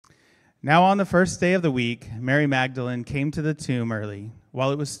Now on the first day of the week, Mary Magdalene came to the tomb early,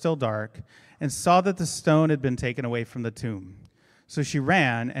 while it was still dark, and saw that the stone had been taken away from the tomb. So she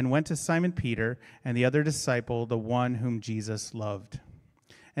ran and went to Simon Peter and the other disciple, the one whom Jesus loved,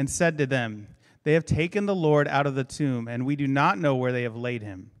 and said to them, "They have taken the Lord out of the tomb, and we do not know where they have laid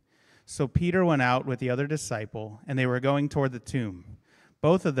him." So Peter went out with the other disciple, and they were going toward the tomb.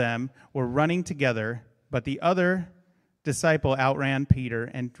 Both of them were running together, but the other disciple outran Peter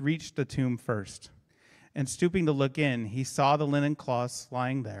and reached the tomb first. And stooping to look in, he saw the linen cloths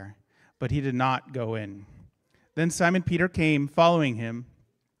lying there, but he did not go in. Then Simon Peter came, following him,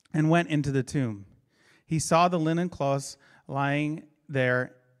 and went into the tomb. He saw the linen cloths lying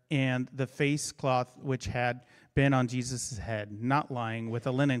there and the face cloth which had been on Jesus' head, not lying with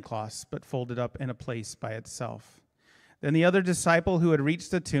the linen cloths, but folded up in a place by itself. Then the other disciple who had reached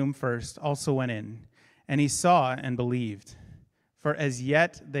the tomb first also went in, and he saw and believed. For as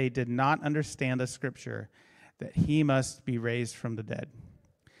yet they did not understand the scripture that he must be raised from the dead.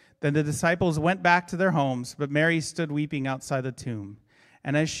 Then the disciples went back to their homes, but Mary stood weeping outside the tomb.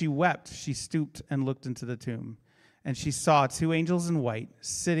 And as she wept, she stooped and looked into the tomb. And she saw two angels in white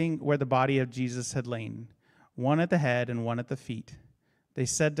sitting where the body of Jesus had lain, one at the head and one at the feet. They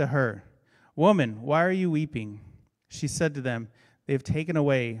said to her, "Woman, why are you weeping?" She said to them, "They have taken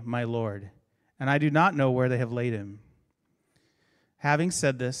away my Lord, and I do not know where they have laid him." Having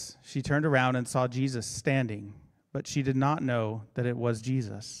said this, she turned around and saw Jesus standing, but she did not know that it was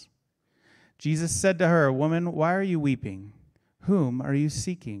Jesus. Jesus said to her, "Woman, why are you weeping? Whom are you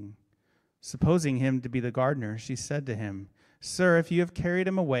seeking?" Supposing him to be the gardener, she said to him, "Sir, if you have carried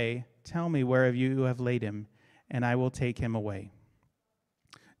him away, tell me where you have laid him, and I will take him away."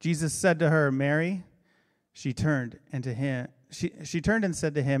 Jesus said to her, "Mary." She turned and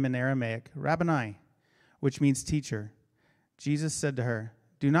said to him in Aramaic, "Rabboni," which means teacher. Jesus said to her,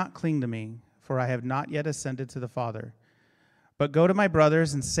 "Do not cling to me, for I have not yet ascended to the Father. But go to my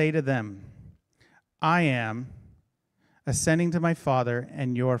brothers and say to them, I am ascending to my Father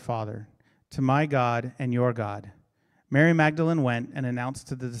and your Father, to my God and your God." Mary Magdalene went and announced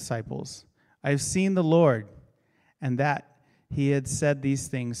to the disciples, "I have seen the Lord," and that he had said these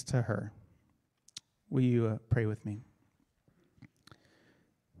things to her. Will you pray with me?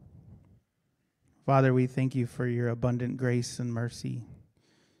 Father, we thank you for your abundant grace and mercy,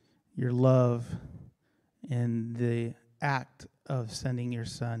 your love, and the act of sending your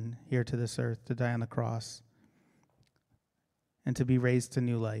Son here to this earth to die on the cross and to be raised to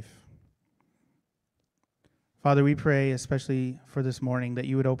new life. Father, we pray especially for this morning that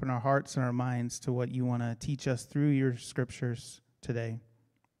you would open our hearts and our minds to what you want to teach us through your scriptures today.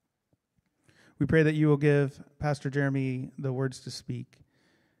 We pray that you will give Pastor Jeremy the words to speak,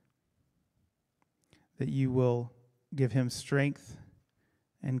 that you will give him strength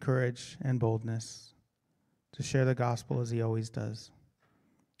and courage and boldness to share the gospel as he always does.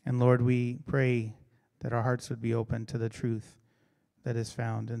 And Lord, we pray that our hearts would be open to the truth that is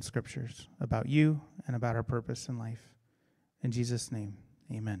found in scriptures about you and about our purpose in life. In Jesus' name,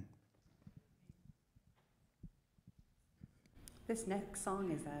 amen. This next song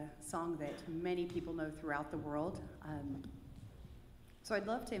is a song that many people know throughout the world. So I'd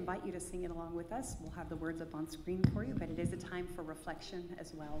love to invite you to sing it along with us. We'll have the words up on screen for you, but it is a time for reflection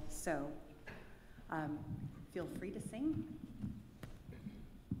as well. So feel free to sing.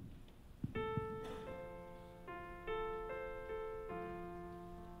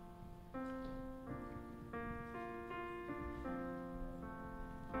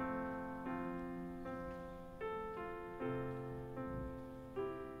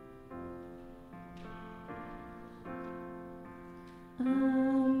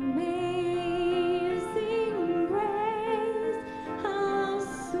 Amazing grace, how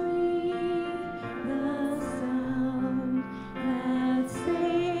sweet the sound that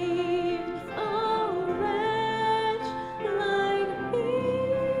saved a wretch like me.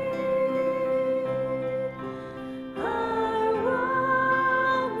 I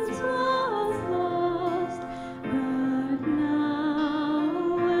once was lost, but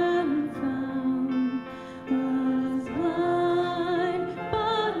now am found, was blind, but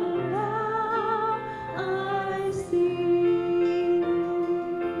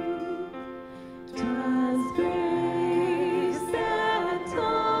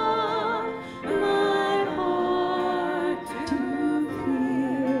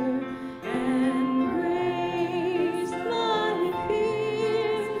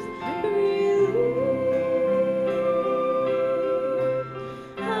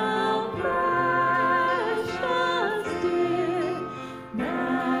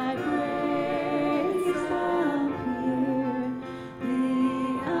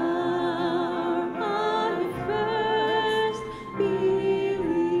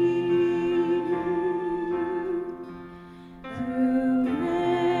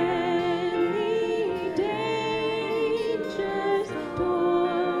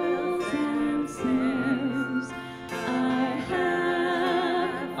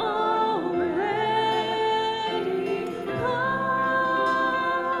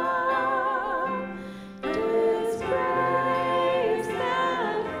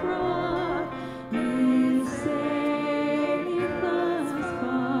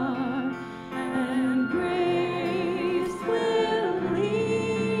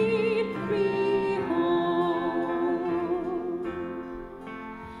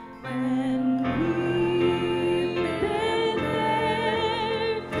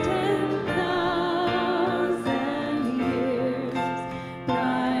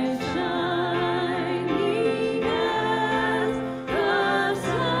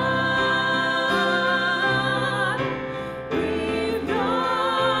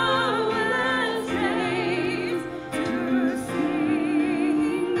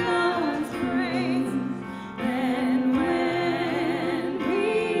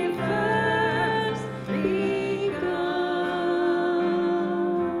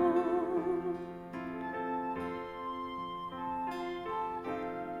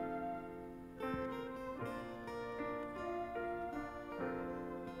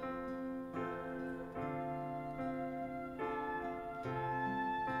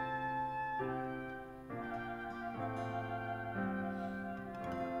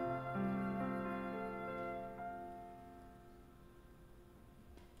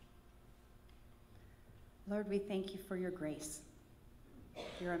Lord, we thank you for your grace,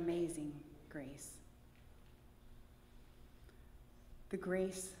 your amazing grace. The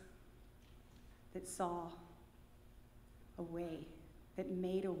grace that saw a way, that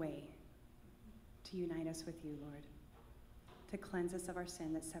made a way to unite us with you, Lord, to cleanse us of our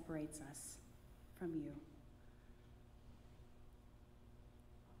sin that separates us from you.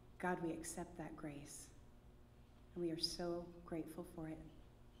 God, we accept that grace, and we are so grateful for it.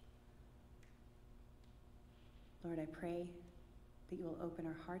 Lord, I pray that you will open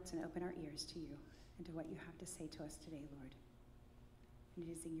our hearts and open our ears to you and to what you have to say to us today, Lord. And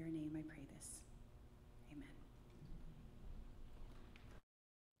it is in your name I pray this. Amen.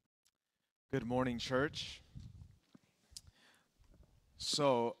 Good morning, church.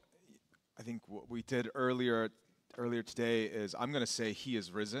 So, I think what we did earlier today is I'm going to say he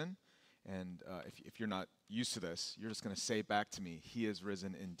is risen. And if you're not used to this, you're just going to say back to me, he is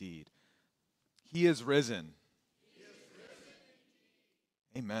risen indeed. He is risen. He is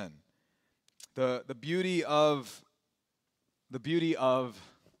risen. Amen. The beauty of the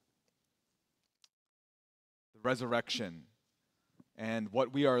resurrection and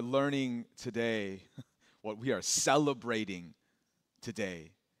what we are learning today, what we are celebrating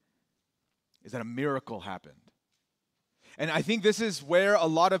today, is that a miracle happened. And I think this is where a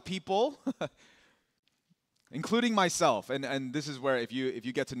lot of people, including myself, and this is where if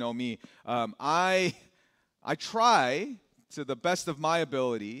you get to know me, I try to the best of my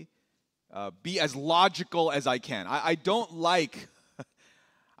ability be as logical as I can. I don't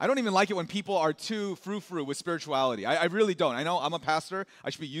even like it when people are too frou-frou with spirituality. I really don't. I know I'm a pastor.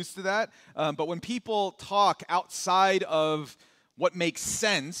 I should be used to that. But when people talk outside of what makes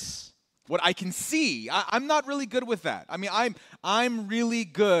sense, what I can see, I'm not really good with that. I mean, I'm really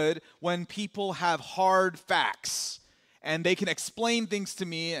good when people have hard facts and they can explain things to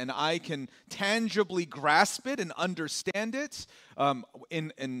me and I can tangibly grasp it and understand it.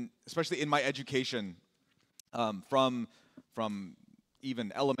 Especially in my education, from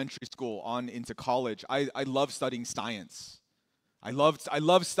even elementary school on into college, I love studying science. I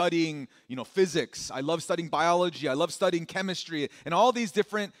love studying, physics. I love studying biology. I love studying chemistry and all these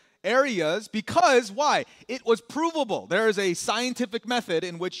different areas because why? It was provable. There is a scientific method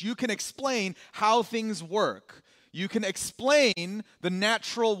in which you can explain how things work. You can explain the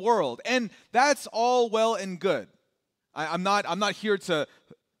natural world, and that's all well and good. I'm not here to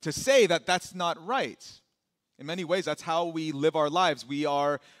say that that's not right. In many ways, that's how we live our lives. We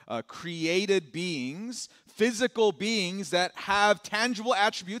are created beings, physical beings that have tangible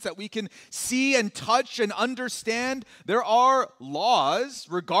attributes that we can see and touch and understand. There are laws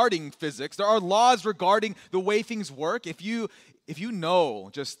regarding physics. There are laws regarding the way things work. If you know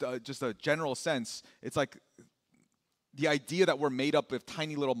just a general sense, it's like the idea that we're made up of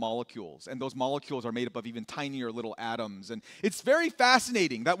tiny little molecules, and those molecules are made up of even tinier little atoms. And it's very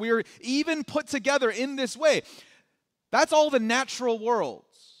fascinating that we're even put together in this way. That's all the natural world.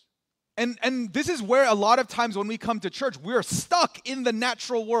 And this is where a lot of times when we come to church, we're stuck in the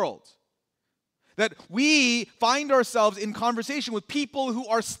natural world. That we find ourselves in conversation with people who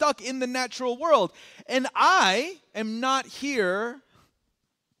are stuck in the natural world. And I am not here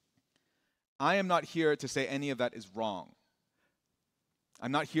to say any of that is wrong.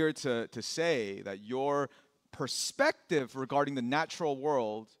 I'm not here to say that your perspective regarding the natural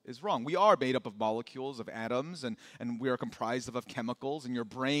world is wrong. We are made up of molecules, of atoms, and we are comprised of chemicals, and your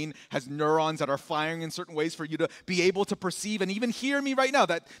brain has neurons that are firing in certain ways for you to be able to perceive and even hear me right now,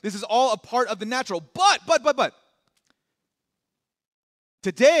 that this is all a part of the natural. But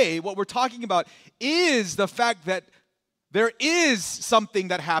today, what we're talking about is the fact that there is something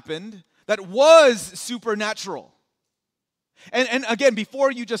that happened that was supernatural. And again,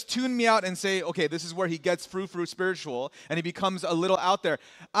 before you just tune me out and say, okay, this is where he gets frou-frou spiritual and he becomes a little out there,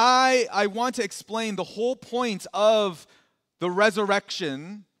 I want to explain the whole point of the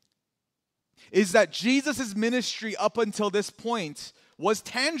resurrection is that Jesus' ministry up until this point was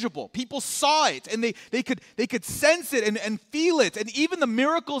tangible. People saw it and they could sense it and feel it. And even the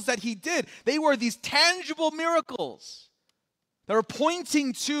miracles that he did, they were these tangible miracles that are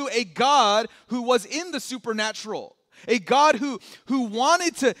pointing to a God who was in the supernatural. A God who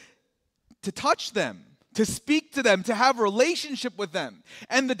wanted to touch them, to speak to them, to have a relationship with them.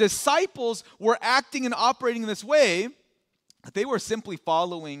 And the disciples were acting and operating in this way that they were simply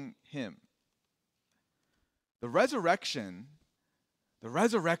following him. The resurrection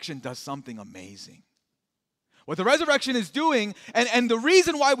does something amazing. What the resurrection is doing, and the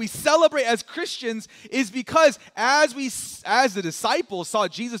reason why we celebrate as Christians is because as the disciples saw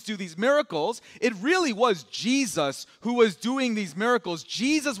Jesus do these miracles, it really was Jesus who was doing these miracles.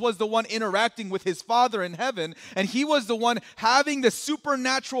 Jesus was the one interacting with his Father in heaven, and he was the one having the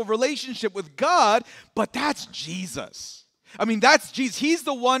supernatural relationship with God, but that's Jesus. I mean, that's Jesus. He's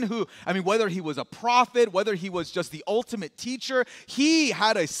the one who, whether he was a prophet, whether he was just the ultimate teacher, he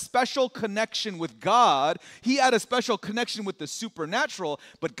had a special connection with God. He had a special connection with the supernatural.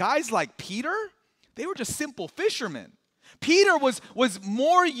 But guys like Peter, they were just simple fishermen. Peter was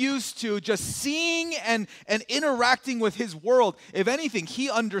more used to just seeing and interacting with his world. If anything, he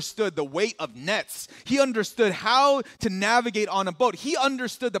understood the weight of nets. He understood how to navigate on a boat. He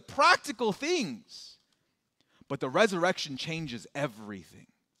understood the practical things. But the resurrection changes everything.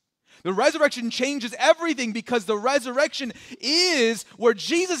 The resurrection changes everything because the resurrection is where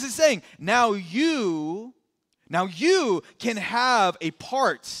Jesus is saying, now you can have a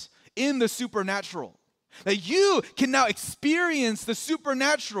part in the supernatural. That you can now experience the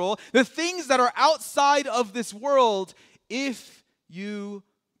supernatural, the things that are outside of this world, if you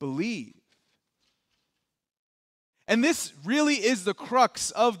believe. And this really is the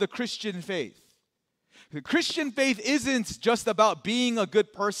crux of the Christian faith. The Christian faith isn't just about being a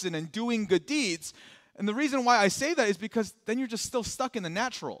good person and doing good deeds. And the reason why I say that is because then you're just still stuck in the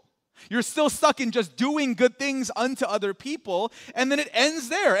natural. You're still stuck in just doing good things unto other people, and then it ends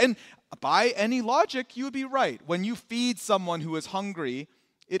there. And by any logic, you would be right. When you feed someone who is hungry,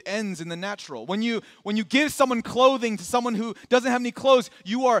 it ends in the natural. When you give someone clothing to someone who doesn't have any clothes,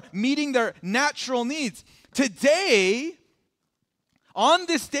 you are meeting their natural needs. Today, on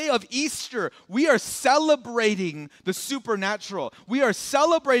this day of Easter, we are celebrating the supernatural. We are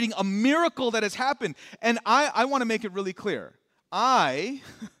celebrating a miracle that has happened. And I want to make it really clear. I,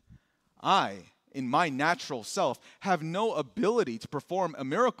 in my natural self, have no ability to perform a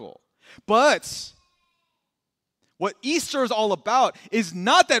miracle. But what Easter is all about is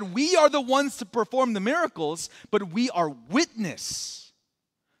not that we are the ones to perform the miracles, but we are witness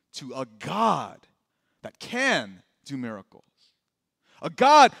to a God that can do miracles. A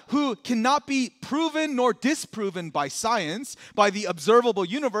God who cannot be proven nor disproven by science, by the observable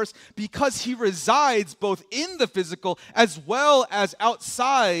universe, because he resides both in the physical as well as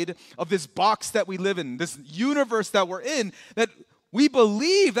outside of this box that we live in, this universe that we're in, that we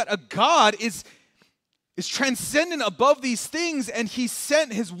believe that a God is transcendent above these things, and he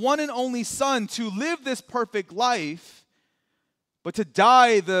sent his one and only Son to live this perfect life, but to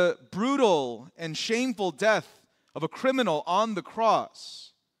die the brutal and shameful death of a criminal on the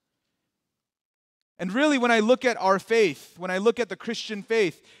cross. And really, when I look at our faith, when I look at the Christian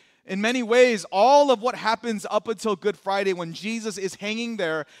faith, in many ways, all of what happens up until Good Friday when Jesus is hanging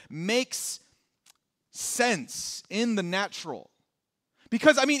there makes sense in the natural.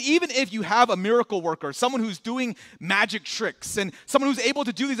 Because, even if you have a miracle worker, someone who's doing magic tricks, and someone who's able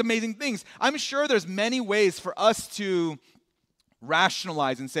to do these amazing things, I'm sure there's many ways for us to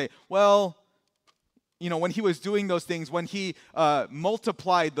rationalize and say, well, when he was doing those things, when he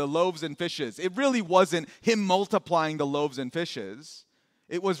multiplied the loaves and fishes, it really wasn't him multiplying the loaves and fishes.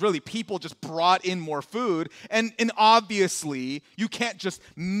 It was really people just brought in more food. And obviously, you can't just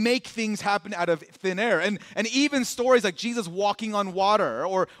make things happen out of thin air. And even stories like Jesus walking on water,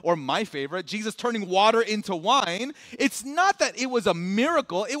 or my favorite, Jesus turning water into wine, it's not that it was a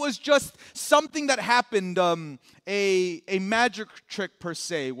miracle. It was just something that happened, a magic trick per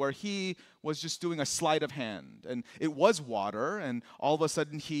se, where he was just doing a sleight of hand. And it was water, and all of a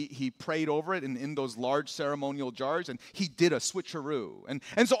sudden he prayed over it in those large ceremonial jars, and he did a switcheroo.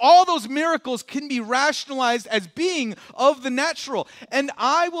 And so all those miracles can be rationalized as being of the natural. And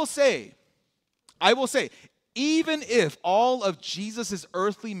I will say, even if all of Jesus'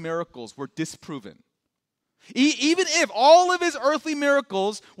 earthly miracles were disproven, even if all of his earthly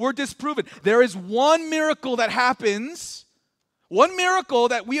miracles were disproven, there is one miracle that happens, one miracle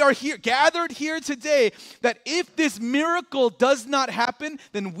that we are here, gathered here today, that if this miracle does not happen,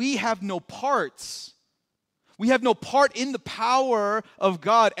 then we have no parts. We have no part in the power of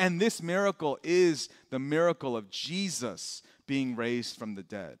God, and this miracle is the miracle of Jesus being raised from the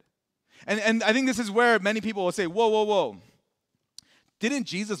dead. And I think this is where many people will say, whoa. Didn't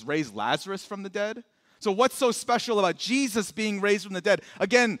Jesus raise Lazarus from the dead? So what's so special about Jesus being raised from the dead?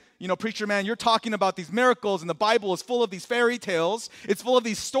 Again, preacher man, you're talking about these miracles, and the Bible is full of these fairy tales. It's full of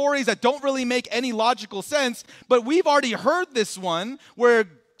these stories that don't really make any logical sense. But we've already heard this one where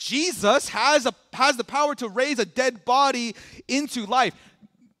Jesus has the power to raise a dead body into life.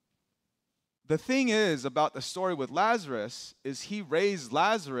 the thing is about the story with Lazarus is he raised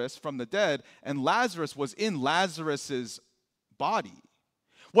Lazarus from the dead, and Lazarus was in Lazarus's body.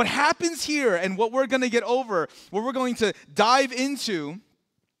 What happens here, and what we're going to get over, what we're going to dive into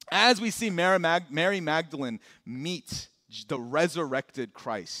as we see Mary Magdalene meet the resurrected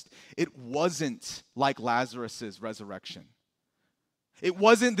Christ, it wasn't like Lazarus' resurrection. It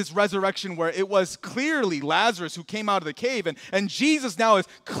wasn't this resurrection where it was clearly Lazarus who came out of the cave, and Jesus now is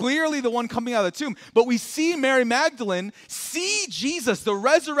clearly the one coming out of the tomb. But we see Mary Magdalene see Jesus, the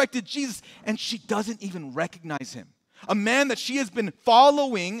resurrected Jesus, and she doesn't even recognize him. A man that she has been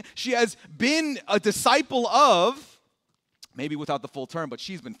following, she has been a disciple of, maybe without the full term, but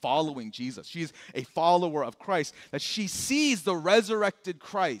she's been following Jesus. She's a follower of Christ, that she sees the resurrected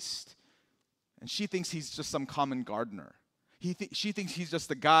Christ, and she thinks he's just some common gardener. She thinks he's just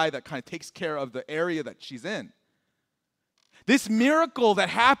the guy that kind of takes care of the area that she's in. This miracle that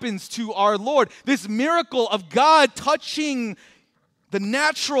happens to our Lord, this miracle of God touching the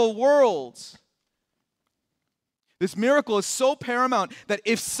natural world, this miracle is so paramount that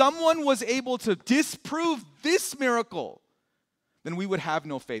if someone was able to disprove this miracle, then we would have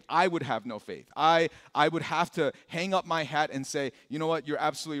no faith. I would have no faith. I would have to hang up my hat and say, you know what, you're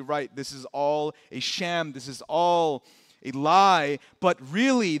absolutely right. This is all a sham. This is all a lie, but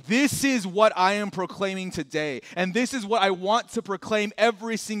really, this is what I am proclaiming today. And this is what I want to proclaim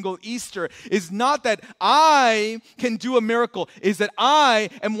every single Easter, is not that I can do a miracle, is that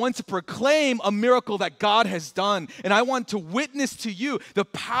I am one to proclaim a miracle that God has done. And I want to witness to you the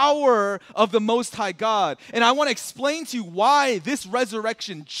power of the Most High God. And I want to explain to you why this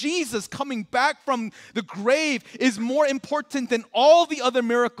resurrection, Jesus coming back from the grave, is more important than all the other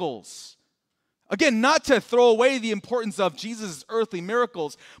miracles. Again, not to throw away the importance of Jesus' earthly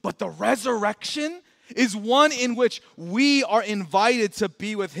miracles, but the resurrection is one in which we are invited to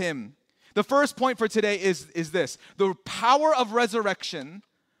be with him. The first point for today is this: the power of resurrection,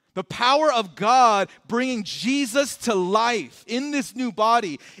 the power of God bringing Jesus to life in this new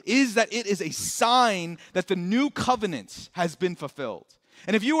body, is that it is a sign that the new covenant has been fulfilled.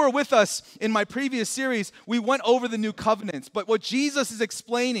 And if you were with us in my previous series, we went over the new covenants, but what Jesus is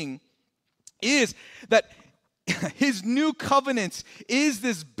explaining is that his new covenant is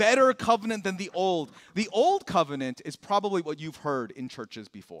this better covenant than the old. The old covenant is probably what you've heard in churches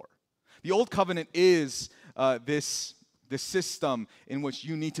before. The old covenant is this system in which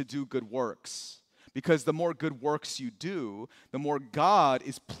you need to do good works. Because the more good works you do, the more God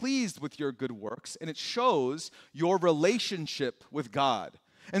is pleased with your good works, and it shows your relationship with God.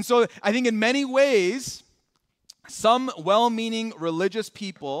 And so I think in many ways, some well-meaning religious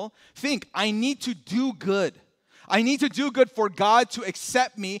people think, I need to do good. I need to do good for God to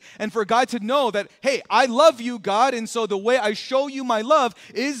accept me and for God to know that, hey, I love you, God, and so the way I show you my love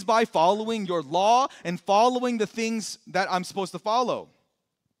is by following your law and following the things that I'm supposed to follow.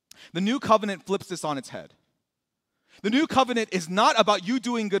 The new covenant flips this on its head. The new covenant is not about you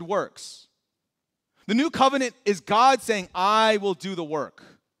doing good works. The new covenant is God saying, I will do the work.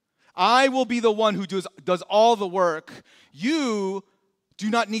 I will be the one who does all the work. You do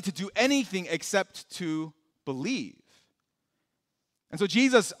not need to do anything except to believe. And so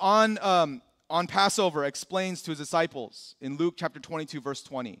Jesus on Passover explains to his disciples in Luke chapter 22, verse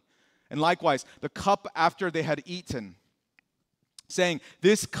 20. And likewise, the cup after they had eaten, saying,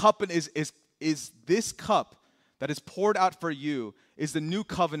 this cup is this cup that is poured out for you is the new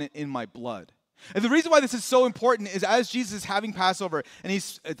covenant in my blood. And the reason why this is so important is as Jesus is having Passover and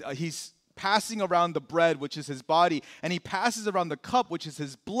he's passing around the bread, which is his body, and he passes around the cup, which is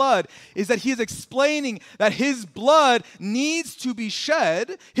his blood, is that he is explaining that his blood needs to be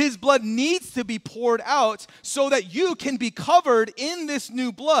shed, his blood needs to be poured out so that you can be covered in this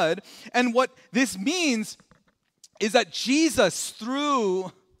new blood. And what this means is that Jesus,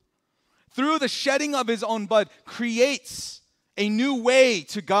 through the shedding of his own blood, creates a new way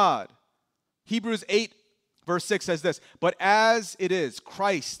to God. Hebrews 8, verse 6 says this, but as it is,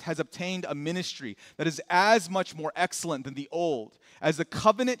 Christ has obtained a ministry that is as much more excellent than the old, as the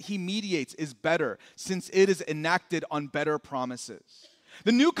covenant he mediates is better, since it is enacted on better promises.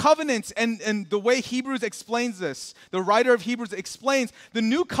 The new covenant, and the way Hebrews explains this, the writer of Hebrews explains, the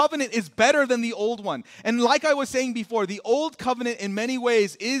new covenant is better than the old one. And like I was saying before, the old covenant in many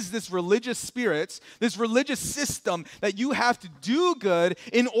ways is this religious spirit, this religious system that you have to do good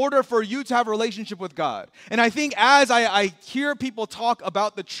in order for you to have a relationship with God. And I think as I hear people talk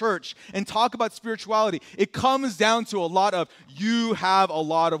about the church and talk about spirituality, it comes down to a lot of, you have a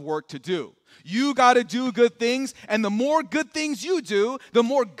lot of work to do. You got to do good things, and the more good things you do, the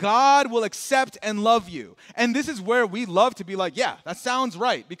more God will accept and love you. And this is where we love to be like, yeah, that sounds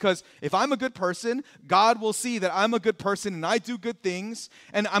right, because if I'm a good person, God will see that I'm a good person and I do good things.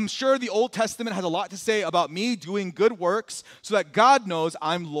 And I'm sure the Old Testament has a lot to say about me doing good works so that God knows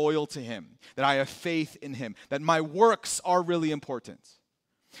I'm loyal to him, that I have faith in him, that my works are really important.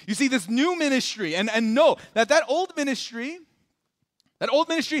 You see, this new ministry, and know that old ministry,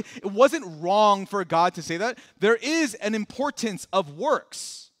 it wasn't wrong for God to say that. There is an importance of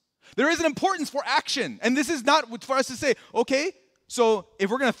works. There is an importance for action. And this is not for us to say, okay, so if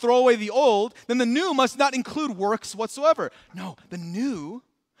we're going to throw away the old, then the new must not include works whatsoever. No, the new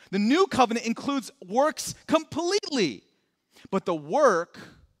covenant includes works completely. But the work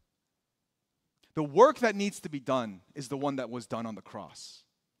that needs to be done is the one that was done on the cross.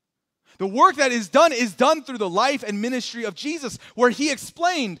 The work that is done through the life and ministry of Jesus, where he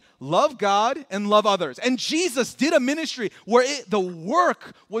explained, love God and love others. And Jesus did a ministry where the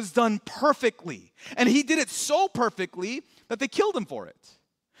work was done perfectly. And he did it so perfectly that they killed him for it.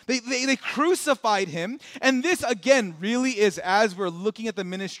 They crucified him. And this, again, really is, as we're looking at the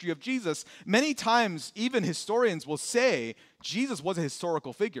ministry of Jesus, many times even historians will say Jesus was a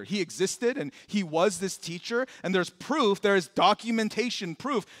historical figure. He existed and he was this teacher. And there's proof, there is documentation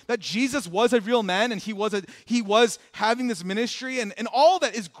proof that Jesus was a real man and he was having this ministry. And all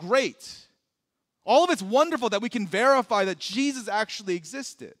that is great. All of it's wonderful that we can verify that Jesus actually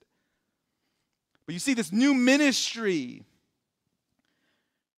existed. But you see, this new ministry,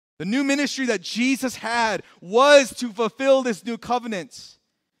 the new ministry that Jesus had was to fulfill this new covenant.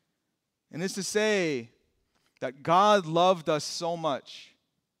 And it's to say that God loved us so much,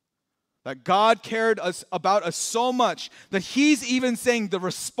 that God cared about us so much, that he's even saying the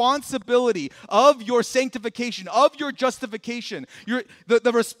responsibility of your sanctification, of your justification,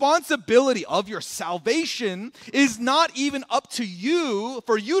 the responsibility of your salvation is not even up to you,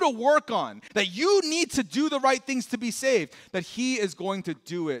 for you to work on, that you need to do the right things to be saved, that he is going to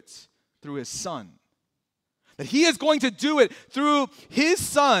do it through his Son. That he is going to do it through his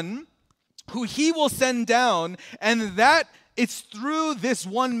Son, who he will send down, and that it's through this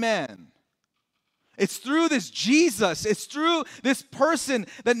one man. It's through this Jesus. It's through this person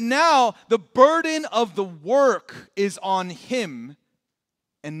that now the burden of the work is on him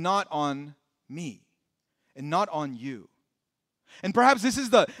and not on me and not on you. And perhaps this is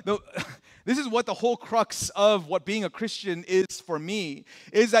this is what the whole crux of what being a Christian is for me,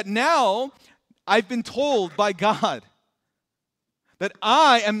 is that now I've been told by God that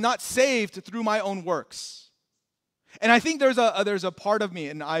I am not saved through my own works. And I think there's a part of me,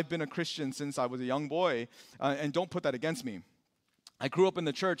 and I've been a Christian since I was a young boy, and don't put that against me. I grew up in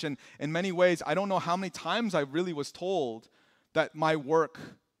the church, and in many ways, I don't know how many times I really was told that my work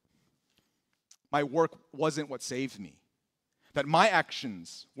wasn't what saved me, that my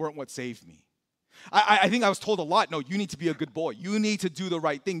actions weren't what saved me. I think I was told a lot, no, you need to be a good boy. You need to do the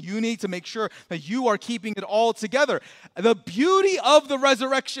right thing. You need to make sure that you are keeping it all together. The beauty of the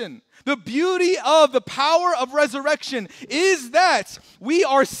resurrection, the beauty of the power of resurrection is that we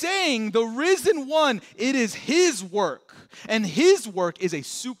are saying the risen one, it is his work. And his work is a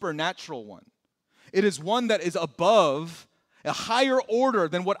supernatural one. It is one that is above, a higher order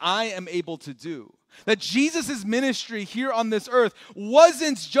than what I am able to do. That Jesus' ministry here on this earth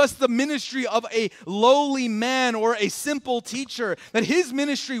wasn't just the ministry of a lowly man or a simple teacher. That his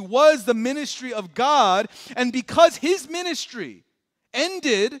ministry was the ministry of God. And because his ministry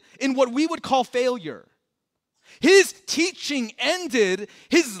ended in what we would call failure, his teaching ended,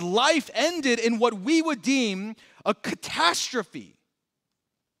 his life ended in what we would deem a catastrophe.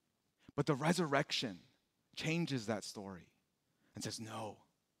 But the resurrection changes that story and says, no.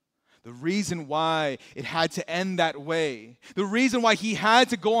 The reason why it had to end that way, the reason why he had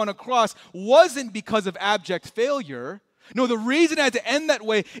to go on a cross wasn't because of abject failure. No, the reason it had to end that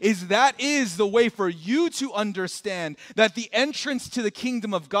way is that is the way for you to understand that the entrance to the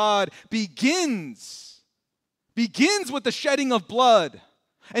kingdom of God begins with the shedding of blood.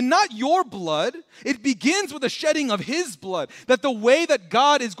 And not your blood. It begins with the shedding of his blood. That the way that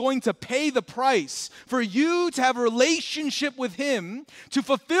God is going to pay the price for you to have a relationship with him, to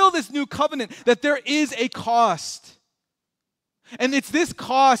fulfill this new covenant, that there is a cost. And it's this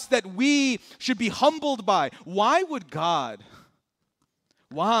cost that we should be humbled by. Why would God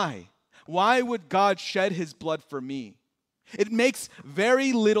shed his blood for me? It makes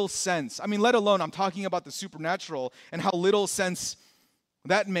very little sense. I mean, let alone I'm talking about the supernatural and how little sense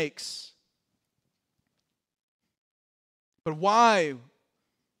that makes. But why?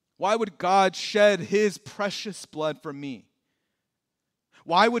 Why would God shed his precious blood for me?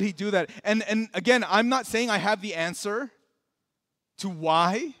 Why would he do that? And again, I'm not saying I have the answer to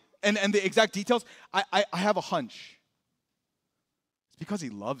why and the exact details. I have a hunch. It's because he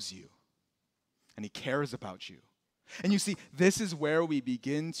loves you and he cares about you. And you see, this is where we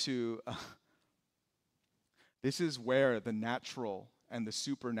begin to, this is where the natural and the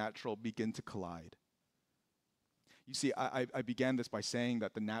supernatural begin to collide. You see, I began this by saying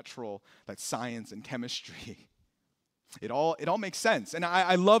that the natural, that science and chemistry, it all makes sense. And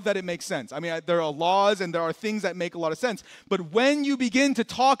I love that it makes sense. I mean, there are laws and there are things that make a lot of sense. But when you begin to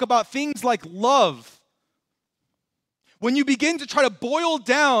talk about things like love, when you begin to try to boil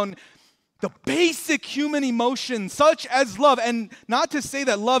down the basic human emotion, such as love, and not to say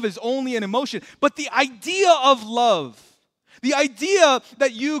that love is only an emotion, but the idea of love, the idea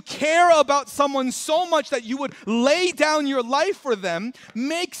that you care about someone so much that you would lay down your life for them,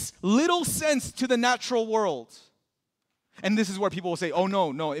 makes little sense to the natural world. And this is where people will say, oh,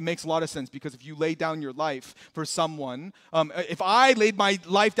 no, it makes a lot of sense, because if you lay down your life for someone, if I laid my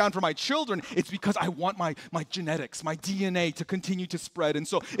life down for my children, it's because I want my genetics, my DNA to continue to spread. And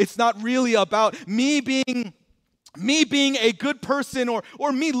so it's not really about me being a good person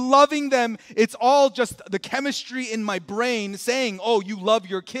or me loving them. It's all just the chemistry in my brain saying, oh, you love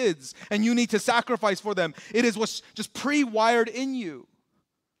your kids and you need to sacrifice for them. It is what's just pre-wired in you.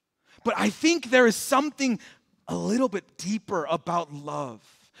 But I think there is something a little bit deeper about love.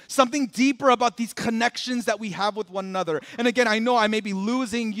 Something deeper about these connections that we have with one another. And again, I know I may be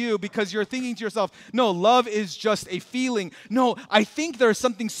losing you because you're thinking to yourself, no, love is just a feeling. No, I think there's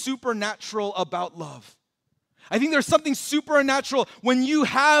something supernatural about love. I think there's something supernatural when you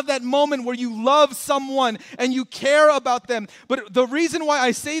have that moment where you love someone and you care about them. But the reason why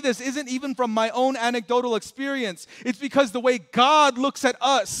I say this isn't even from my own anecdotal experience. It's because the way God looks at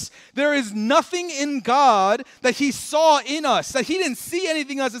us, there is nothing in God that he saw in us, that he didn't see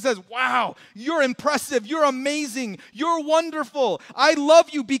anything in us that says, wow, you're impressive, you're amazing, you're wonderful. I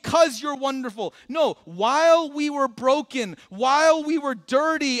love you because you're wonderful. No, while we were broken, while we were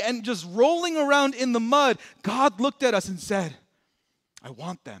dirty and just rolling around in the mud, God looked at us and said, I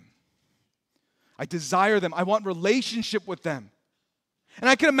want them. I desire them. I want relationship with them. And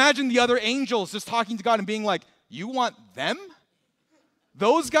I can imagine the other angels just talking to God and being like, you want them?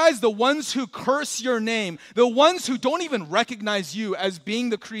 Those guys, the ones who curse your name, the ones who don't even recognize you as being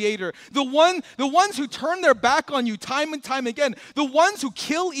the creator, the ones who turn their back on you time and time again, the ones who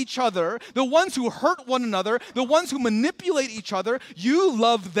kill each other, the ones who hurt one another, the ones who manipulate each other, you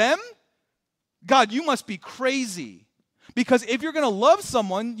love them? God, you must be crazy. Because if you're going to love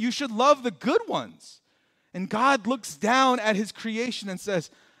someone, you should love the good ones. And God looks down at his creation and says,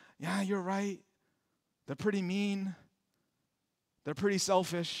 yeah, you're right. They're pretty mean. They're pretty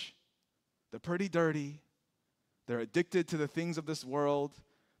selfish. They're pretty dirty. They're addicted to the things of this world.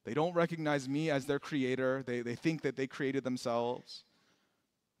 They don't recognize me as their creator. They think that they created themselves.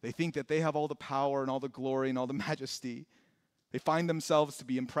 They think that they have all the power and all the glory and all the majesty. They find themselves to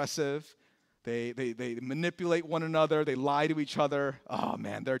be impressive. They manipulate one another. They lie to each other. Oh,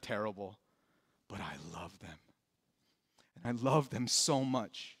 man, they're terrible. But I love them. And I love them so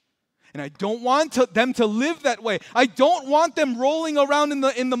much. And I don't want them to live that way. I don't want them rolling around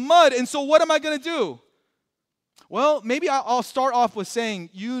in the mud. And so what am I going to do? Well, maybe I'll start off with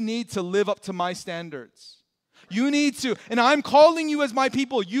saying, you need to live up to my standards. You need to, and I'm calling you as my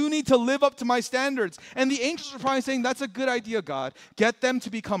people, you need to live up to my standards. And the angels are probably saying, that's a good idea, God. Get them to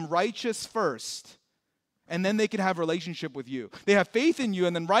become righteous first, and then they can have a relationship with you. They have faith in you,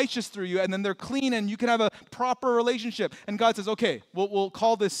 and then righteous through you, and then they're clean, and you can have a proper relationship. And God says, okay, we'll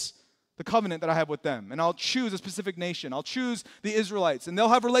call this the covenant that I have with them, and I'll choose a specific nation. I'll choose the Israelites, and they'll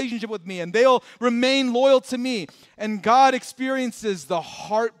have a relationship with me, and they'll remain loyal to me. And God experiences the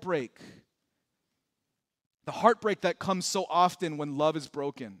heartbreak that comes so often when love is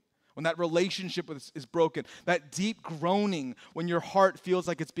broken, when that relationship is broken, that deep groaning when your heart feels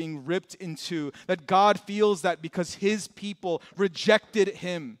like it's being ripped in two, that God feels that because his people rejected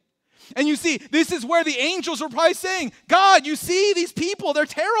him. And you see, this is where the angels are probably saying, God, you see these people, they're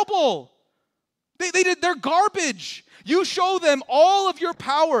terrible. They're garbage. You show them all of your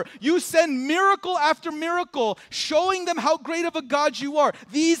power. You send miracle after miracle, showing them how great of a God you are.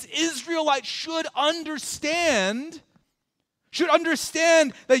 These Israelites should understand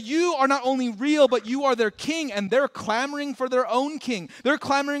that you are not only real, but you are their king, and they're clamoring for their own king. They're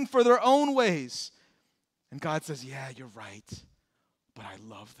clamoring for their own ways. And God says, yeah, you're right, but I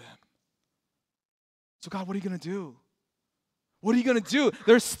love them. So God, what are you going to do? What are you going to do?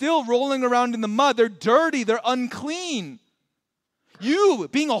 They're still rolling around in the mud. They're dirty. They're unclean. You,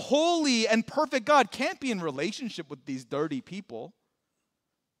 being a holy and perfect God, can't be in relationship with these dirty people.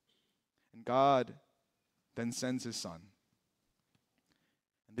 And God then sends his son.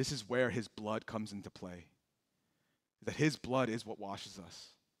 And this is where his blood comes into play. That his blood is what washes us.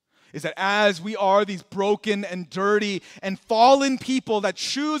 Is that as we are these broken and dirty and fallen people that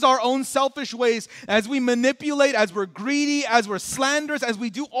choose our own selfish ways, as we manipulate, as we're greedy, as we're slanderous, as we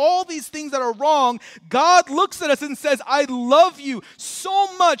do all these things that are wrong, God looks at us and says, I love you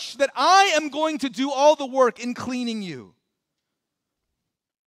so much that I am going to do all the work in cleaning you.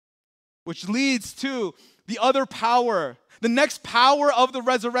 Which leads to the other power, the next power of the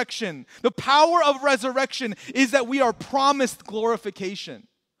resurrection. The power of resurrection is that we are promised glorification.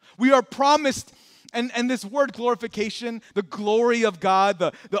 We are promised, and this word glorification, the glory of God,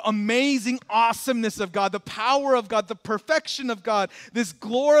 the amazing awesomeness of God, the power of God, the perfection of God, this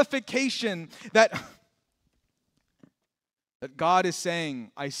glorification that God is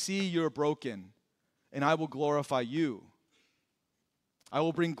saying, I see you're broken, and I will glorify you. I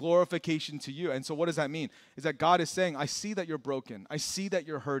will bring glorification to you. And so what does that mean? Is that God is saying, I see that you're broken. I see that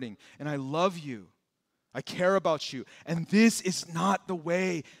you're hurting, and I love you. I care about you. And this is not the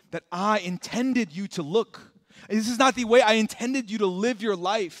way that I intended you to look. This is not the way I intended you to live your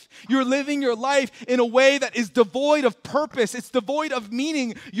life. You're living your life in a way that is devoid of purpose. It's devoid of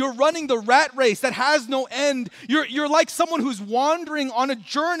meaning. You're running the rat race that has no end. You're like someone who's wandering on a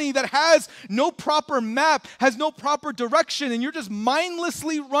journey that has no proper map, has no proper direction, and you're just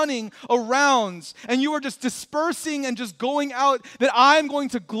mindlessly running around, and you are just dispersing and just going out, that I'm going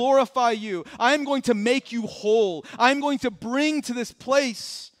to glorify you. I'm going to make you whole. I'm going to bring to this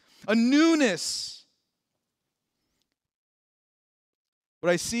place a newness. What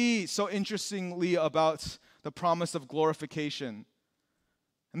I see so interestingly about the promise of glorification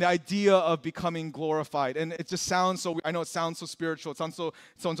and the idea of becoming glorified, and it just sounds so, I know it sounds so spiritual, it sounds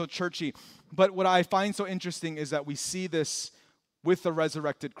so churchy, but what I find so interesting is that we see this with the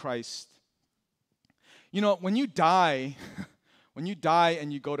resurrected Christ. You know, when you die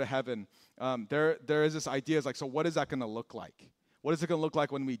and you go to heaven, there is this idea, it's like, so what is that going to look like? What is it going to look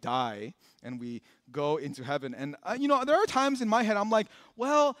like when we die and we go into heaven? And, there are times in my head I'm like,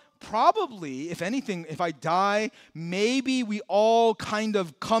 well, probably, if anything, if I die, maybe we all kind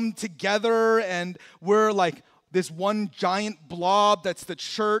of come together and we're like this one giant blob that's the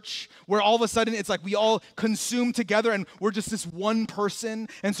church, where all of a sudden it's like we all consume together and we're just this one person.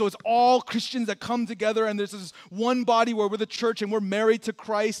 And so it's all Christians that come together and there's this one body where we're the church and we're married to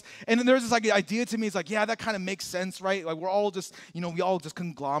Christ. And then there's this like idea to me, it's like, yeah, that kind of makes sense, right? Like we're all just, we all just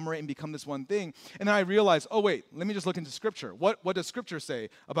conglomerate and become this one thing. And then I realized, oh wait, let me just look into Scripture. What does Scripture say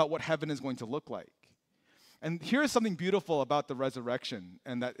about what heaven is going to look like? And here's something beautiful about the resurrection,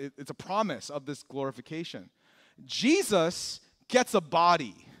 and that it's a promise of this glorification. Jesus gets a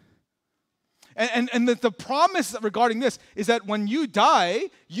body. And the promise regarding this is that when you die,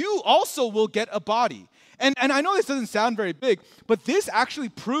 you also will get a body. And I know this doesn't sound very big, but this actually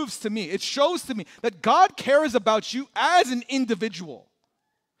proves to me, it shows to me that God cares about you as an individual.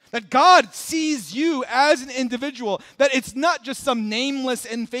 That God sees you as an individual, that it's not just some nameless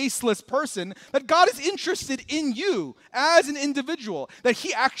and faceless person, that God is interested in you as an individual, that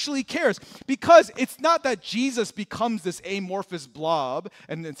he actually cares. Because it's not that Jesus becomes this amorphous blob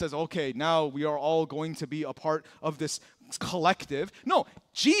and then says, okay, now we are all going to be a part of this collective. No,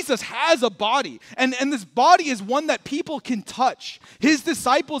 Jesus has a body, and this body is one that people can touch. His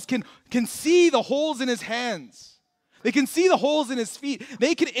disciples can see the holes in his hands. They can see the holes in his feet.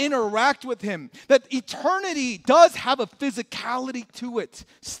 They can interact with him. That eternity does have a physicality to it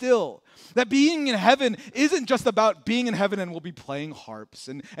still. That being in heaven isn't just about being in heaven and we'll be playing harps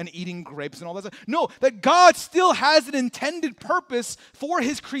and eating grapes and all that stuff. No, that God still has an intended purpose for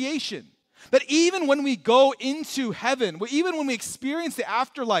his creation. That even when we go into heaven, even when we experience the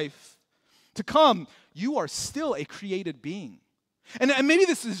afterlife to come, you are still a created being. And maybe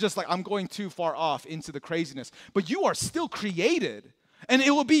this is just like I'm going too far off into the craziness, but you are still created. And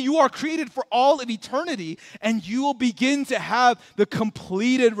it will be, you are created for all of eternity, and you will begin to have the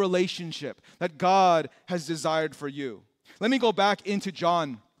completed relationship that God has desired for you. Let me go back into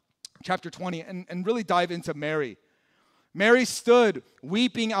John chapter 20 and really dive into Mary. Mary stood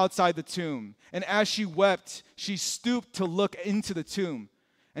weeping outside the tomb, and as she wept, she stooped to look into the tomb.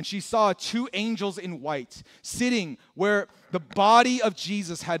 And she saw two angels in white sitting where the body of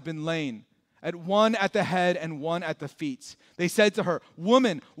Jesus had been laid, one at the head and one at the feet. They said to her,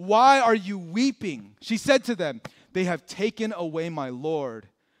 "Woman, why are you weeping?" She said to them, "They have taken away my Lord,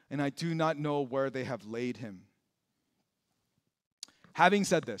 and I do not know where they have laid him." Having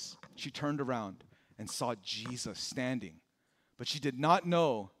said this, she turned around and saw Jesus standing, but she did not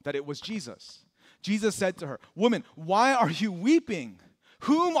know that it was Jesus. Jesus said to her, "Woman, why are you weeping?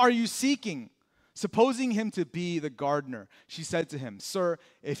 Whom are you seeking?" Supposing him to be the gardener, she said to him, "Sir,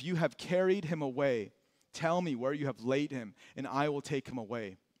 if you have carried him away, tell me where you have laid him, and I will take him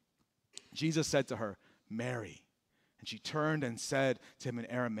away." Jesus said to her, "Mary." And she turned and said to him in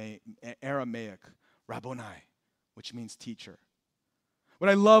Aramaic, "Rabboni," which means teacher. What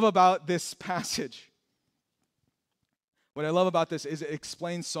I love about this passage, what I love about this is it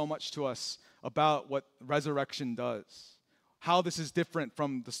explains so much to us about what resurrection does, how this is different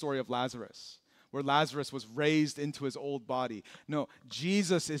from the story of Lazarus, where Lazarus was raised into his old body. No,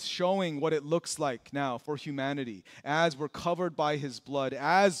 Jesus is showing what it looks like now for humanity as we're covered by his blood,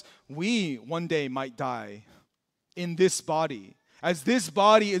 as we one day might die in this body, as this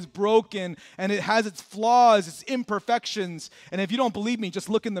body is broken and it has its flaws, its imperfections. And if you don't believe me, just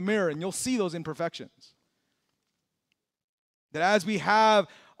look in the mirror and you'll see those imperfections. That as we have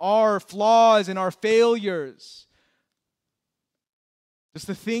our flaws and our failures, just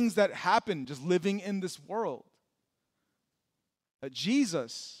the things that happen just living in this world, that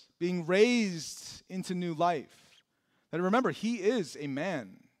Jesus being raised into new life, that remember, he is a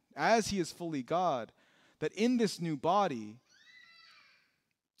man, as he is fully God, that in this new body,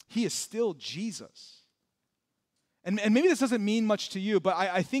 he is still Jesus. And maybe this doesn't mean much to you, but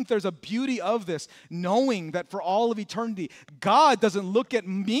I think there's a beauty of this, knowing that for all of eternity, God doesn't look at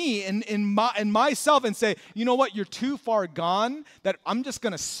me and myself and say, "You know what, you're too far gone, that I'm just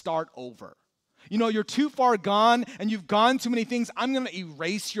going to start over. You know, you're too far gone and you've gone too many things. I'm going to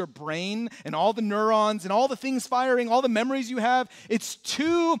erase your brain and all the neurons and all the things firing, all the memories you have. It's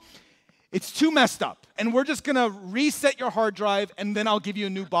too messed up. And we're just going to reset your hard drive, and then I'll give you a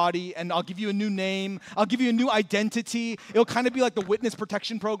new body, and I'll give you a new name. I'll give you a new identity." It'll kind of be like the witness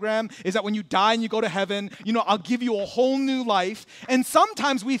protection program, is that when you die and you go to heaven, I'll give you a whole new life. And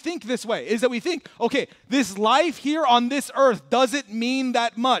sometimes we think this way, is that we think, okay, this life here on this earth doesn't mean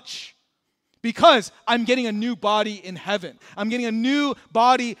that much because I'm getting a new body in heaven. I'm getting a new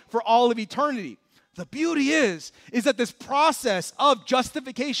body for all of eternity. The beauty is that this process of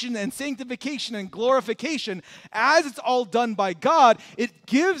justification and sanctification and glorification, as it's all done by God, it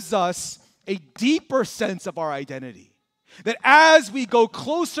gives us a deeper sense of our identity. That as we go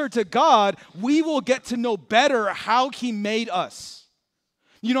closer to God, we will get to know better how he made us.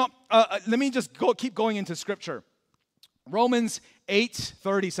 Let me just keep going into Scripture. Romans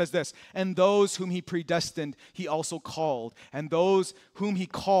 8:30 says this, "And those whom he predestined, he also called. And those whom he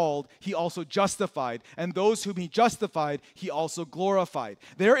called, he also justified. And those whom he justified, he also glorified."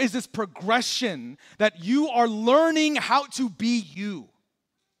 There is this progression that you are learning how to be you.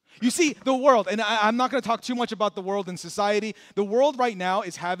 You see, the world, and I'm not going to talk too much about the world and society. The world right now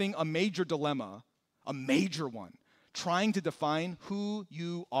is having a major dilemma, a major one, trying to define who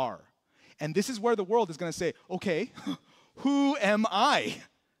you are. And this is where the world is going to say, okay, who am I?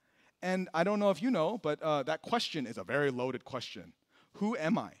 And I don't know if you know, but that question is a very loaded question. Who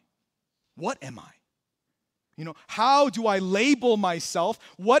am I? What am I? How do I label myself?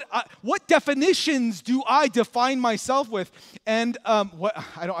 What definitions do I define myself with? And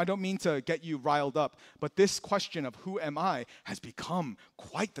I don't mean to get you riled up, but this question of who am I has become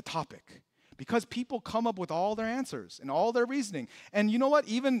quite the topic. Because people come up with all their answers and all their reasoning. And you know what?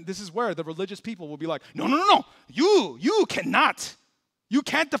 Even this is where the religious people will be like, no. You cannot. You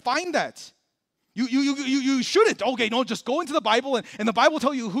can't define that. You shouldn't. Okay, no, just go into the Bible and the Bible will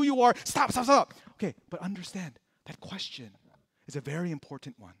tell you who you are. Stop. Okay, but understand, that question is a very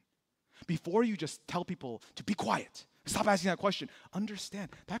important one. Before you just tell people to be quiet, stop asking that question, understand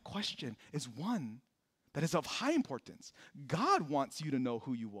that question is one that is of high importance. God wants you to know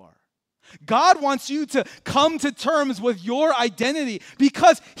who you are. God wants you to come to terms with your identity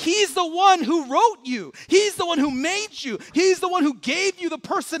because he's the one who wrote you. He's the one who made you. He's the one who gave you the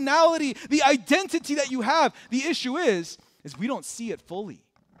personality, the identity that you have. The issue is we don't see it fully.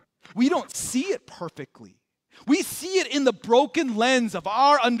 We don't see it perfectly. We see it in the broken lens of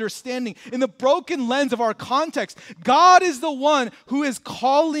our understanding, in the broken lens of our context. God is the one who is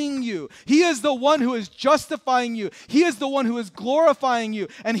calling you. He is the one who is justifying you. He is the one who is glorifying you.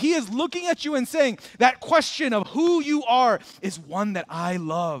 And he is looking at you and saying, that question of who you are is one that I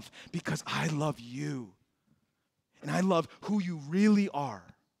love because I love you. And I love who you really are.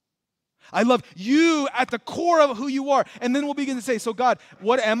 I love you at the core of who you are. And then we'll begin to say, so God,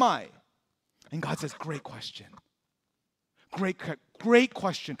 what am I? And God says, great question. Great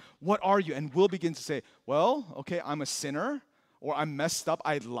question. What are you? And we'll begin to say, well, okay, I'm a sinner, or I'm messed up.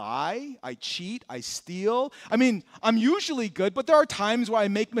 I lie, I cheat, I steal. I mean, I'm usually good, but there are times where I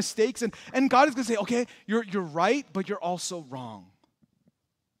make mistakes. And God is going to say, okay, you're right, but you're also wrong.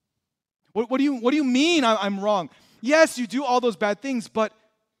 What do you mean I'm wrong? Yes, you do all those bad things, but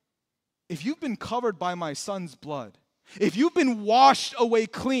if you've been covered by my son's blood, if you've been washed away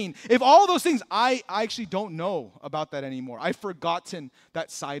clean, if all those things, I actually don't know about that anymore. I've forgotten that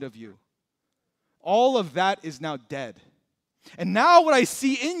side of you. All of that is now dead. And now what I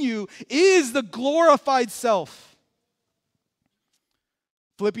see in you is the glorified self.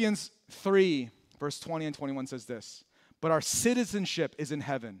 Philippians 3, verse 20 and 21 says this, "But our citizenship is in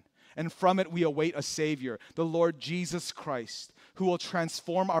heaven, and from it we await a Savior, the Lord Jesus Christ, who will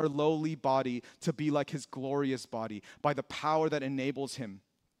transform our lowly body to be like his glorious body by the power that enables him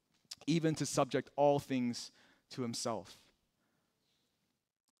even to subject all things to himself."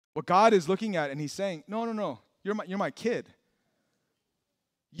 What God is looking at, and he's saying, no, you're my kid.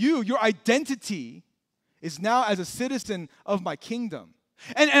 Your identity is now as a citizen of my kingdom.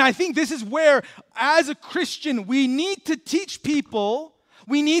 And I think this is where, as a Christian, we need to teach people,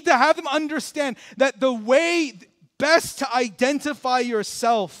 we need to have them understand that the way best to identify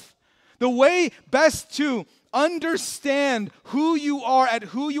yourself, the way best to understand who you are at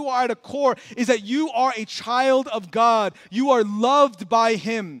a core is that you are a child of God. You are loved by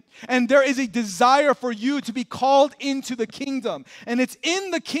him. And there is a desire for you to be called into the kingdom. And it's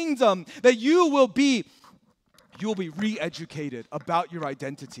in the kingdom that you will be re-educated about your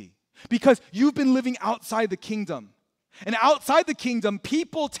identity. Because you've been living outside the kingdom. And outside the kingdom,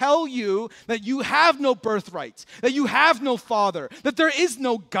 people tell you that you have no birthright, that you have no father, that there is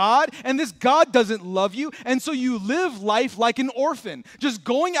no God, and this God doesn't love you. And so you live life like an orphan, just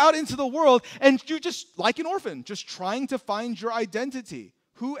going out into the world, and you're just like an orphan, just trying to find your identity.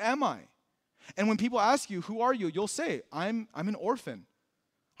 Who am I? And when people ask you, who are you? You'll say, I'm an orphan.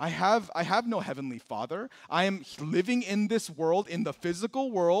 I have no heavenly father. I am living in this world, in the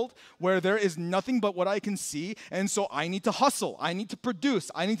physical world, where there is nothing but what I can see, and so I need to hustle. I need to produce.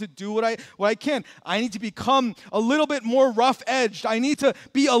 I need to do what I can. I need to become a little bit more rough-edged. I need to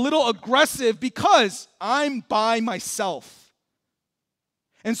be a little aggressive because I'm by myself.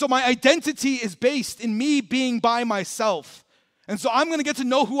 And so my identity is based in me being by myself. And so I'm going to get to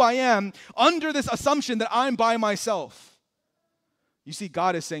know who I am under this assumption that I'm by myself. You see,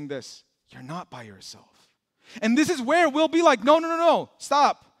 God is saying this, you're not by yourself. And this is where we'll be like, no,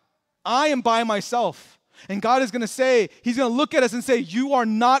 stop. I am by myself. And God is going to say, he's going to look at us and say, you are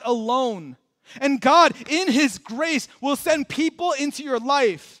not alone. And God, in his grace, will send people into your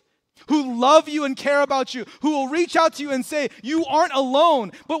life who love you and care about you, who will reach out to you and say, you aren't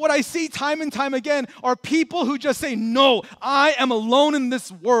alone. But what I see time and time again are people who just say, no, I am alone in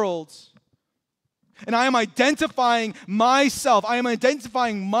this world. And I am identifying myself. I am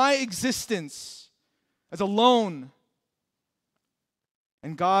identifying my existence as alone.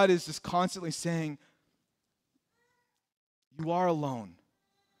 And God is just constantly saying, you are alone,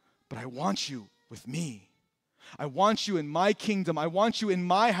 but I want you with me. I want you in my kingdom. I want you in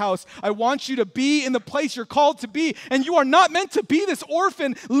my house. I want you to be in the place you're called to be. And you are not meant to be this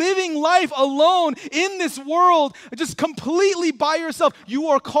orphan living life alone in this world, just completely by yourself. You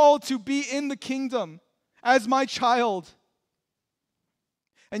are called to be in the kingdom as my child.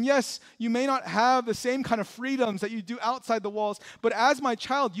 And yes, you may not have the same kind of freedoms that you do outside the walls, but as my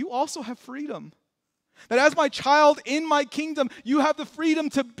child, you also have freedom. That as my child in my kingdom, you have the freedom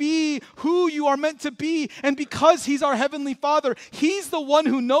to be who you are meant to be. And because he's our heavenly Father, he's the one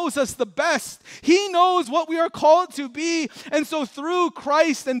who knows us the best. He knows what we are called to be. And so through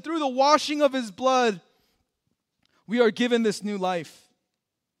Christ and through the washing of his blood, we are given this new life.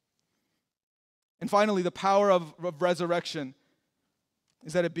 And finally, the power of resurrection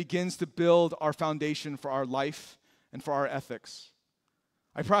is that it begins to build our foundation for our life and for our ethics.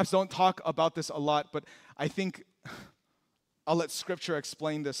 I perhaps don't talk about this a lot, but I think I'll let Scripture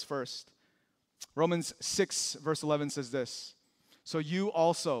explain this first. Romans 6, verse 11 says this, "So you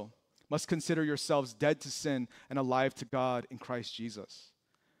also must consider yourselves dead to sin and alive to God in Christ Jesus."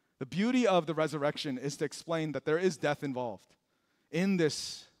 The beauty of the resurrection is to explain that there is death involved in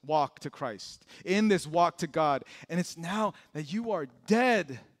this walk to Christ, in this walk to God. And it's now that you are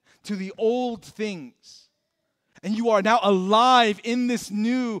dead to the old things. And you are now alive in this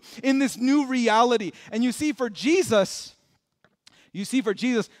new reality. And you see for Jesus,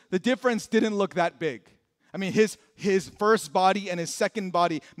 the difference didn't look that big. I mean, his first body and his second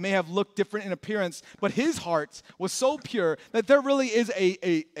body may have looked different in appearance, but his heart was so pure that there really is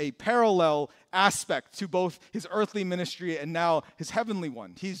a parallel aspect to both his earthly ministry and now his heavenly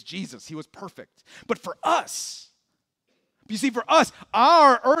one. He's Jesus. He was perfect. But for us, you see, for us,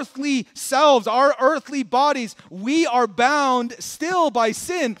 our earthly selves, our earthly bodies, we are bound still by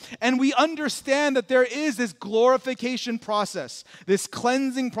sin, and we understand that there is this glorification process, this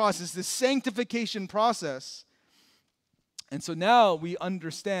cleansing process, this sanctification process And so now we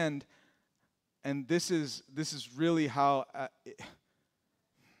understand, and this is really how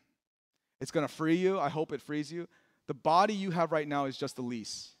it's going to free you. I hope it frees you. The body you have right now is just a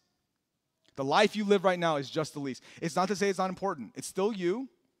lease. The life you live right now is just a lease. It's not to say it's not important. It's still you.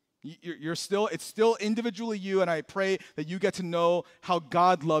 It's still individually you, and I pray that you get to know how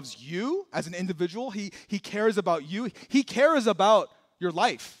God loves you as an individual. He cares about you. He cares about your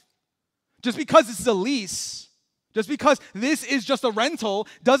life. Just because it's a lease, just because this is just a rental,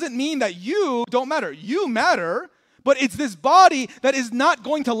 doesn't mean that you don't matter. You matter, but it's this body that is not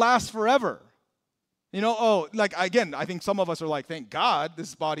going to last forever. Again, I think some of us are like, thank God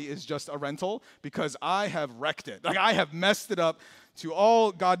this body is just a rental because I have wrecked it. Like, I have messed it up to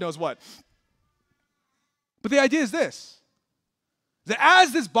all God knows what. But the idea is this, that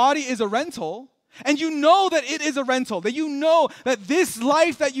as this body is a rental, and you know that it is a rental, that you know that this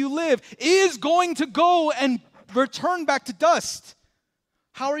life that you live is going to go and return back to dust,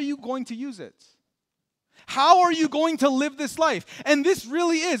 how are you going to use it? How are you going to live this life? And this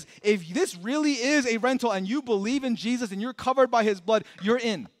really is, if this really is a rental and you believe in Jesus and you're covered by his blood, you're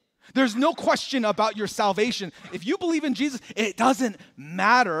in. There's no question about your salvation. If you believe in Jesus, it doesn't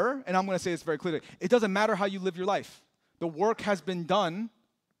matter, and I'm going to say this very clearly, it doesn't matter how you live your life. The work has been done.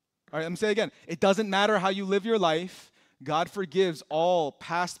 All right, let me say it again. It doesn't matter how you live your life. God forgives all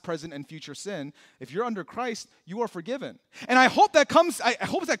past, present, and future sin. If you're under Christ, you are forgiven. And I hope that comes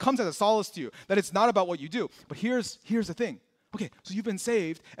as a solace to you, that it's not about what you do. But here's the thing. Okay, so you've been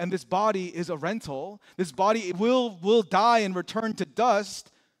saved, and this body is a rental. This body will die and return to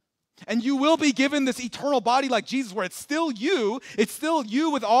dust. And you will be given this eternal body like Jesus, where it's still you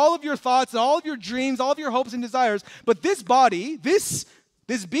with all of your thoughts and all of your dreams, all of your hopes and desires. But this body, this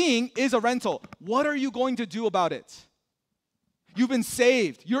being is a rental. What are you going to do about it? You've been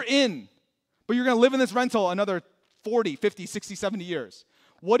saved. You're in. But you're going to live in this rental another 40, 50, 60, 70 years.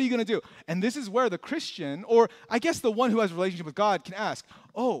 What are you going to do? And this is where the Christian, or I guess the one who has a relationship with God, can ask,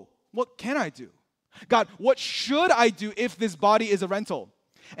 what can I do? God, what should I do if this body is a rental?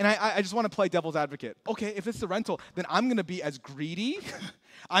 And I just want to play devil's advocate. Okay, if it's a rental, then I'm going to be as greedy.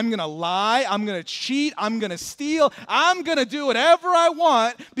 I'm going to lie. I'm going to cheat. I'm going to steal. I'm going to do whatever I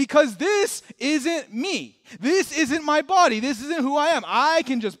want because this isn't me. This isn't my body. This isn't who I am. I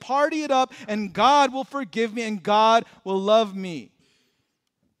can just party it up and God will forgive me and God will love me.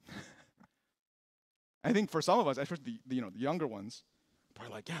 I think for some of us, especially the younger ones,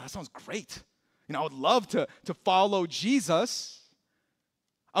 probably like, yeah, that sounds great. I would love to follow Jesus.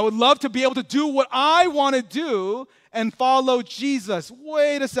 I would love to be able to do what I want to do and follow Jesus.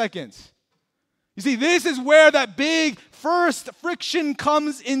 Wait a second. You see, this is where that big first friction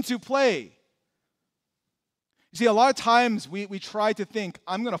comes into play. You see, a lot of times we try to think,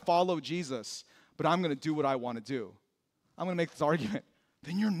 I'm going to follow Jesus, but I'm going to do what I want to do. I'm going to make this argument.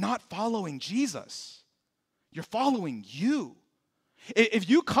 Then you're not following Jesus. You're following you. If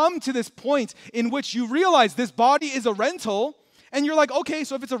you come to this point in which you realize this body is a rental, and you're like, okay,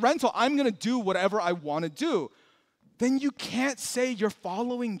 so if it's a rental, I'm going to do whatever I want to do. Then you can't say you're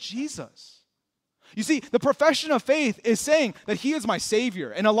following Jesus. You see, the profession of faith is saying that he is my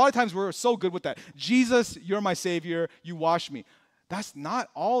Savior. And a lot of times we're so good with that. Jesus, you're my Savior. You wash me. That's not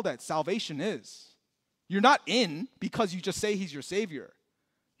all that salvation is. You're not in because you just say he's your Savior.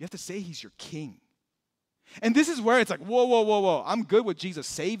 You have to say he's your King. And this is where it's like, whoa. I'm good with Jesus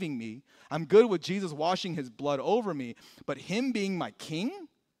saving me. I'm good with Jesus washing his blood over me. But him being my king?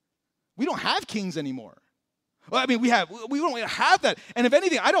 We don't have kings anymore. Well, I mean, we don't have that. And if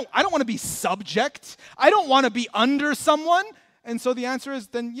anything, I don't want to be subject. I don't want to be under someone. And so the answer is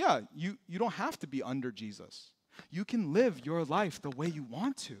then, yeah, you don't have to be under Jesus. You can live your life the way you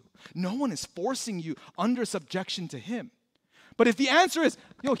want to. No one is forcing you under subjection to him. But if the answer is,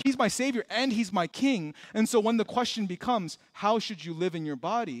 he's my Savior and he's my King, and so when the question becomes, how should you live in your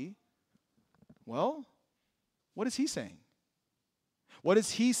body? Well, what is he saying? What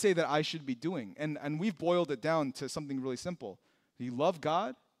does he say that I should be doing? And we've boiled it down to something really simple. You love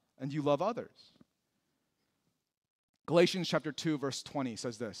God and you love others. Galatians chapter 2, verse 20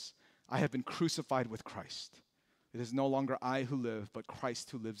 says this, I have been crucified with Christ. It is no longer I who live, but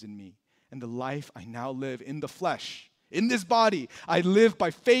Christ who lives in me. And the life I now live in the flesh, in this body, I live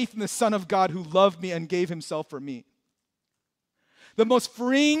by faith in the Son of God who loved me and gave himself for me. The most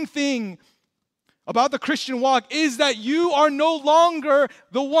freeing thing about the Christian walk is that you are no longer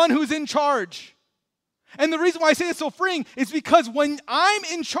the one who's in charge. And the reason why I say it's so freeing is because when I'm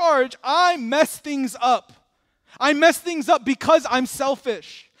in charge, I mess things up. I mess things up because I'm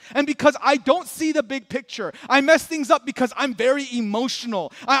selfish. And because I don't see the big picture, I mess things up because I'm very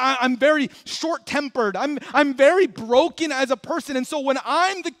emotional. I'm very short-tempered. I'm very broken as a person. And so when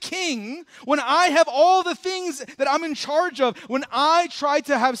I'm the king, when I have all the things that I'm in charge of, when I try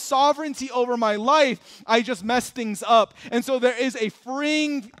to have sovereignty over my life, I just mess things up. And so there is a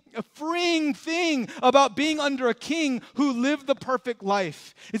freeing thing about being under a king who lived the perfect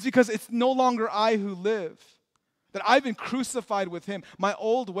life. It's because it's no longer I who live. That I've been crucified with him. My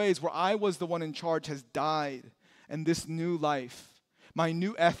old ways where I was the one in charge has died. And this new life, my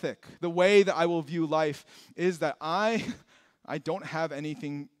new ethic, the way that I will view life is that I don't have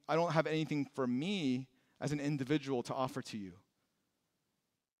anything for me as an individual to offer to you.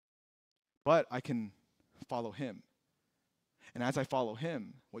 But I can follow him. And as I follow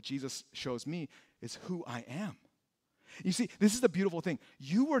him, what Jesus shows me is who I am. You see, this is the beautiful thing.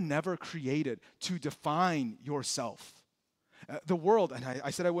 You were never created to define yourself. The world, and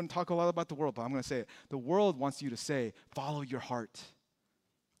I said I wouldn't talk a lot about the world, but I'm going to say it. The world wants you to say, follow your heart.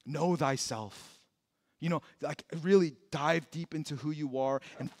 Know thyself. You know, like really dive deep into who you are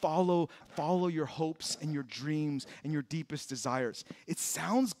and follow your hopes and your dreams and your deepest desires. It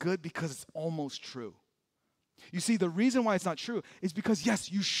sounds good because it's almost true. You see, the reason why it's not true is because,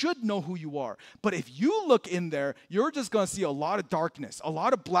 yes, you should know who you are. But if you look in there, you're just going to see a lot of darkness, a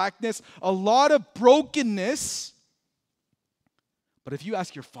lot of blackness, a lot of brokenness. But if you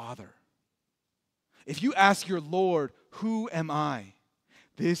ask your Father, if you ask your Lord, who am I?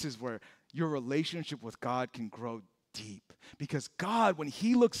 This is where your relationship with God can grow deep. Because God, when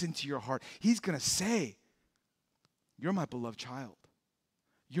he looks into your heart, he's going to say, you're my beloved child.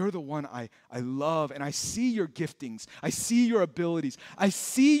 You're the one I love, and I see your giftings. I see your abilities. I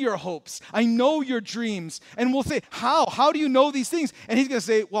see your hopes. I know your dreams. And we'll say, how? How do you know these things? And he's going to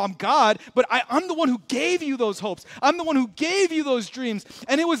say, well, I'm God, but I'm the one who gave you those hopes. I'm the one who gave you those dreams.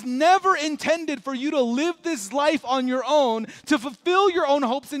 And it was never intended for you to live this life on your own, to fulfill your own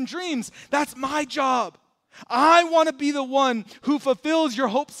hopes and dreams. That's my job. I want to be the one who fulfills your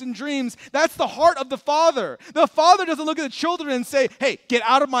hopes and dreams. That's the heart of the Father. The Father doesn't look at the children and say, hey, get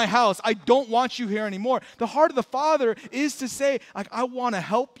out of my house. I don't want you here anymore. The heart of the Father is to say, like, I want to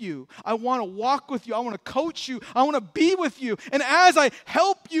help you. I want to walk with you. I want to coach you. I want to be with you. And as I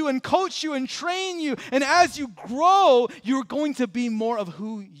help you and coach you and train you, and as you grow, you're going to be more of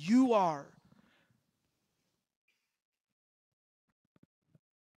who you are.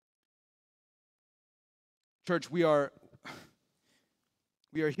 Church, we are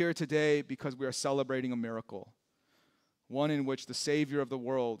here today because we are celebrating a miracle, one in which the Savior of the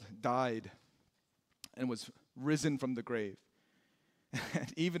world died and was risen from the grave.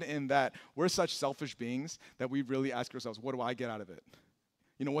 And even in that, we're such selfish beings that we really ask ourselves, what do I get out of it?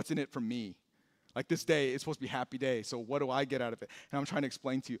 You know, what's in it for me? Like this day, it's supposed to be a happy day, so what do I get out of it? And I'm trying to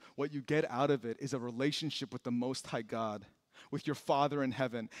explain to you, what you get out of it is a relationship with the Most High God, with your Father in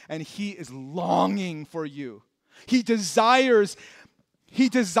heaven, and he is longing for you. He desires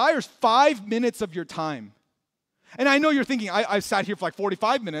 5 minutes of your time. And I know you're thinking, I've sat here for like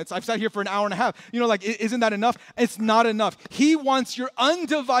 45 minutes. I've sat here for an hour and a half. You know, like, isn't that enough? It's not enough. He wants your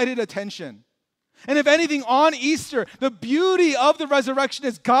undivided attention. And if anything, on Easter, the beauty of the resurrection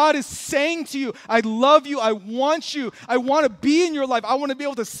is God is saying to you, I love you, I want to be in your life, I want to be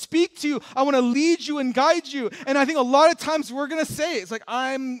able to speak to you, I want to lead you and guide you. And I think a lot of times we're going to say, it's like,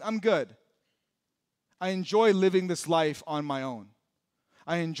 I'm good. I enjoy living this life on my own.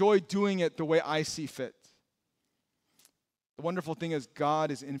 I enjoy doing it the way I see fit. The wonderful thing is God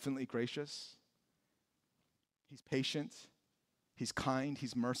is infinitely gracious. He's patient. He's kind.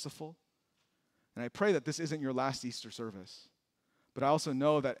 He's merciful. And I pray that this isn't your last Easter service. But I also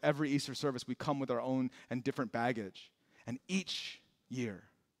know that every Easter service we come with our own and different baggage. And each year,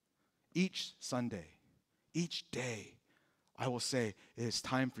 each Sunday, each day, I will say it is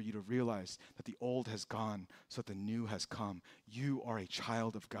time for you to realize that the old has gone so that the new has come. You are a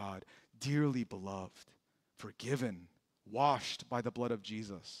child of God, dearly beloved, forgiven, washed by the blood of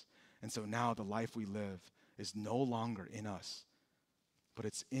Jesus. And so now the life we live is no longer in us, but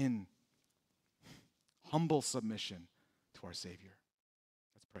it's in humble submission to our Savior.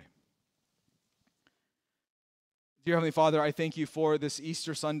 Let's pray. Dear Heavenly Father, I thank you for this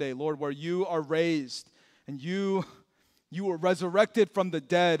Easter Sunday, Lord, where you are raised and you were resurrected from the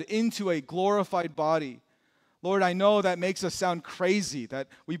dead into a glorified body. Lord, I know that makes us sound crazy, that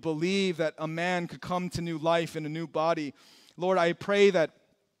we believe that a man could come to new life in a new body. Lord, I pray that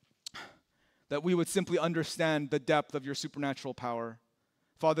we would simply understand the depth of your supernatural power.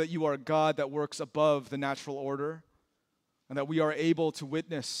 Father, that you are a God that works above the natural order, and that we are able to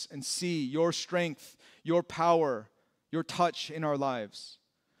witness and see your strength, your power, your touch in our lives.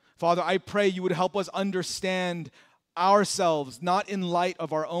 Father, I pray you would help us understand ourselves, not in light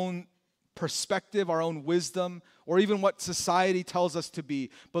of our own perspective, our own wisdom, or even what society tells us to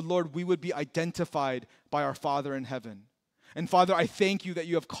be, but Lord, we would be identified by our Father in heaven. And Father, I thank you that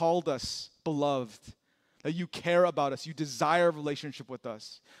you have called us beloved, that you care about us, you desire a relationship with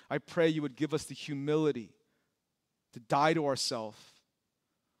us. I pray you would give us the humility to die to ourselves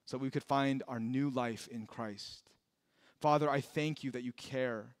so that we could find our new life in Christ. Father, I thank you that you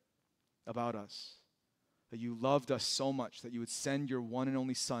care about us, that you loved us so much that you would send your one and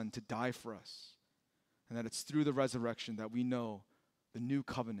only Son to die for us, and that it's through the resurrection that we know the new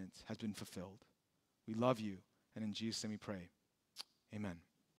covenant has been fulfilled. We love you, and in Jesus' name we pray. Amen.